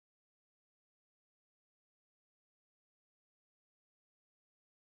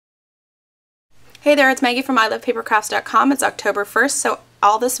Hey there, it's Maggie from ilovepapercrafts.com. It's October 1st, so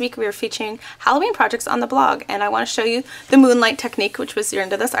all this week we are featuring Halloween projects on the blog, and I want to show you the moonlight technique, which was your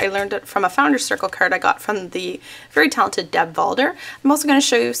into this. I learned it from a Founder's Circle card I got from the very talented Deb Valder. I'm also going to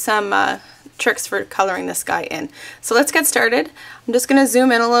show you some tricks for coloring this guy in. So let's get started. I'm just going to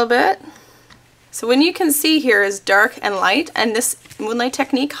zoom in a little bit. So when you can see here is dark and light, and this moonlight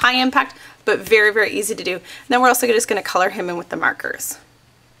technique, high impact, but very, very easy to do. And then we're also just going to color him in with the markers.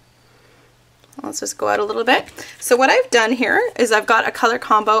 Let's just go out a little bit. So what I've done here is I've got a color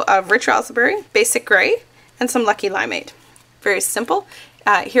combo of Rich Raspberry, Basic Gray, and some Lucky Limeade. Very simple.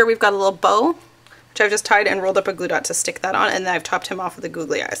 Here we've got a little bow, which I've just tied and rolled up a glue dot to stick that on, and then I've topped him off with the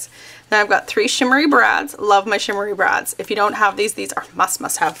googly eyes. Then I've got 3 shimmery brads. Love my shimmery brads. If you don't have these are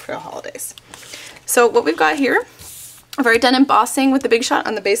must have for the holidays. So what we've got here, I've already done embossing with the Big Shot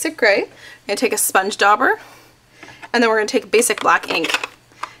on the Basic Gray. I'm going to take a sponge dauber, and then we're going to take basic black ink.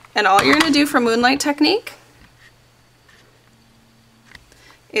 And all you're going to do for moonlight technique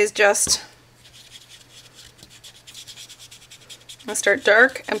is just start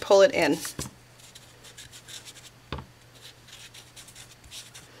dark and pull it in.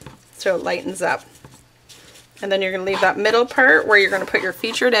 So it lightens up. And then you're going to leave that middle part where you're going to put your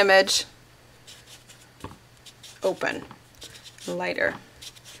featured image open, lighter.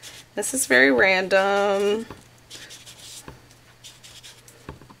 This is very random.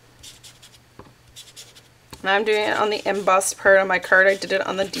 And I'm doing it on the embossed part on my card. I did it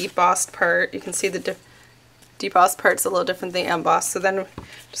on the debossed part. You can see the debossed part's a little different than the embossed. So then I'm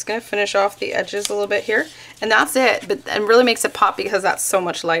just going to finish off the edges a little bit here. And that's it. But it really makes it pop because that's so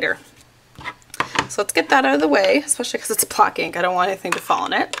much lighter. So let's get that out of the way, especially because it's black ink. I don't want anything to fall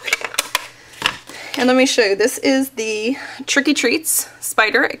on it. And let me show you. This is the Tricky Treats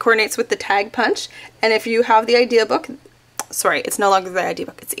spider. It coordinates with the Tag Punch. And if you have the idea book, sorry, it's no longer the idea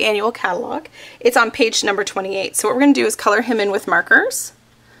book, it's the annual catalog. It's on page number 28. So what we're going to do is color him in with markers.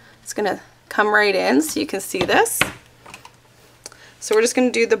 It's going to come right in so you can see this. So we're just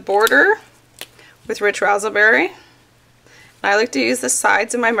going to do the border with Rich Raspberry. And I like to use the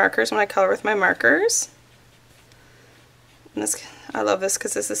sides of my markers when I color with my markers. And this, I love this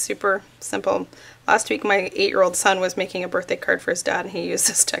because this is super simple. Last week my 8-year-old son was making a birthday card for his dad and he used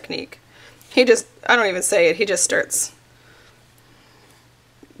this technique. He just, I don't even say it, he just starts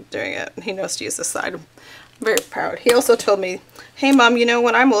doing it. He knows to use this side. I'm very proud. He also told me, hey mom, you know,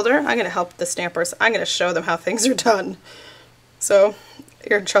 when I'm older, I'm going to help the stampers. I'm going to show them how things are done. So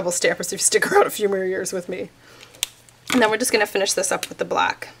you're in trouble, stampers, if you stick around a few more years with me. And then we're just going to finish this up with the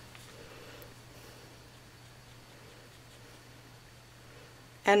black.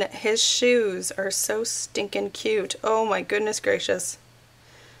 And his shoes are so stinking cute. Oh my goodness gracious.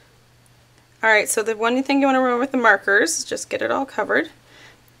 Alright, so the one thing you want to remember with the markers is just get it all covered.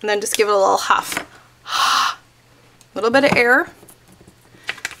 And then just give it a little huff. A little bit of air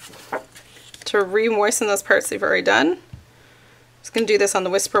to re-moisten those parts that you've already done. Just going to do this on the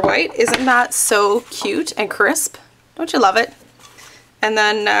Whisper White. Isn't that so cute and crisp? Don't you love it? And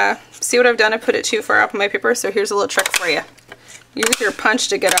then see what I've done? I put it too far up on my paper, so here's a little trick for you. Use your punch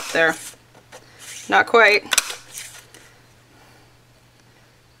to get up there. Not quite.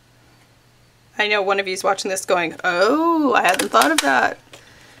 I know one of you is watching this going, oh, I hadn't thought of that.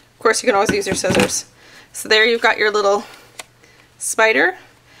 Of course, you can always use your scissors. So there you've got your little spider,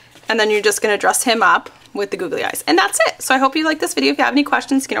 and then you're just going to dress him up with the googly eyes. And that's it. So I hope you like this video. If you have any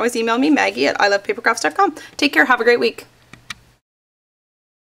questions, you can always email me, Maggie at ilovepapercrafts.com. Take care. Have a great week.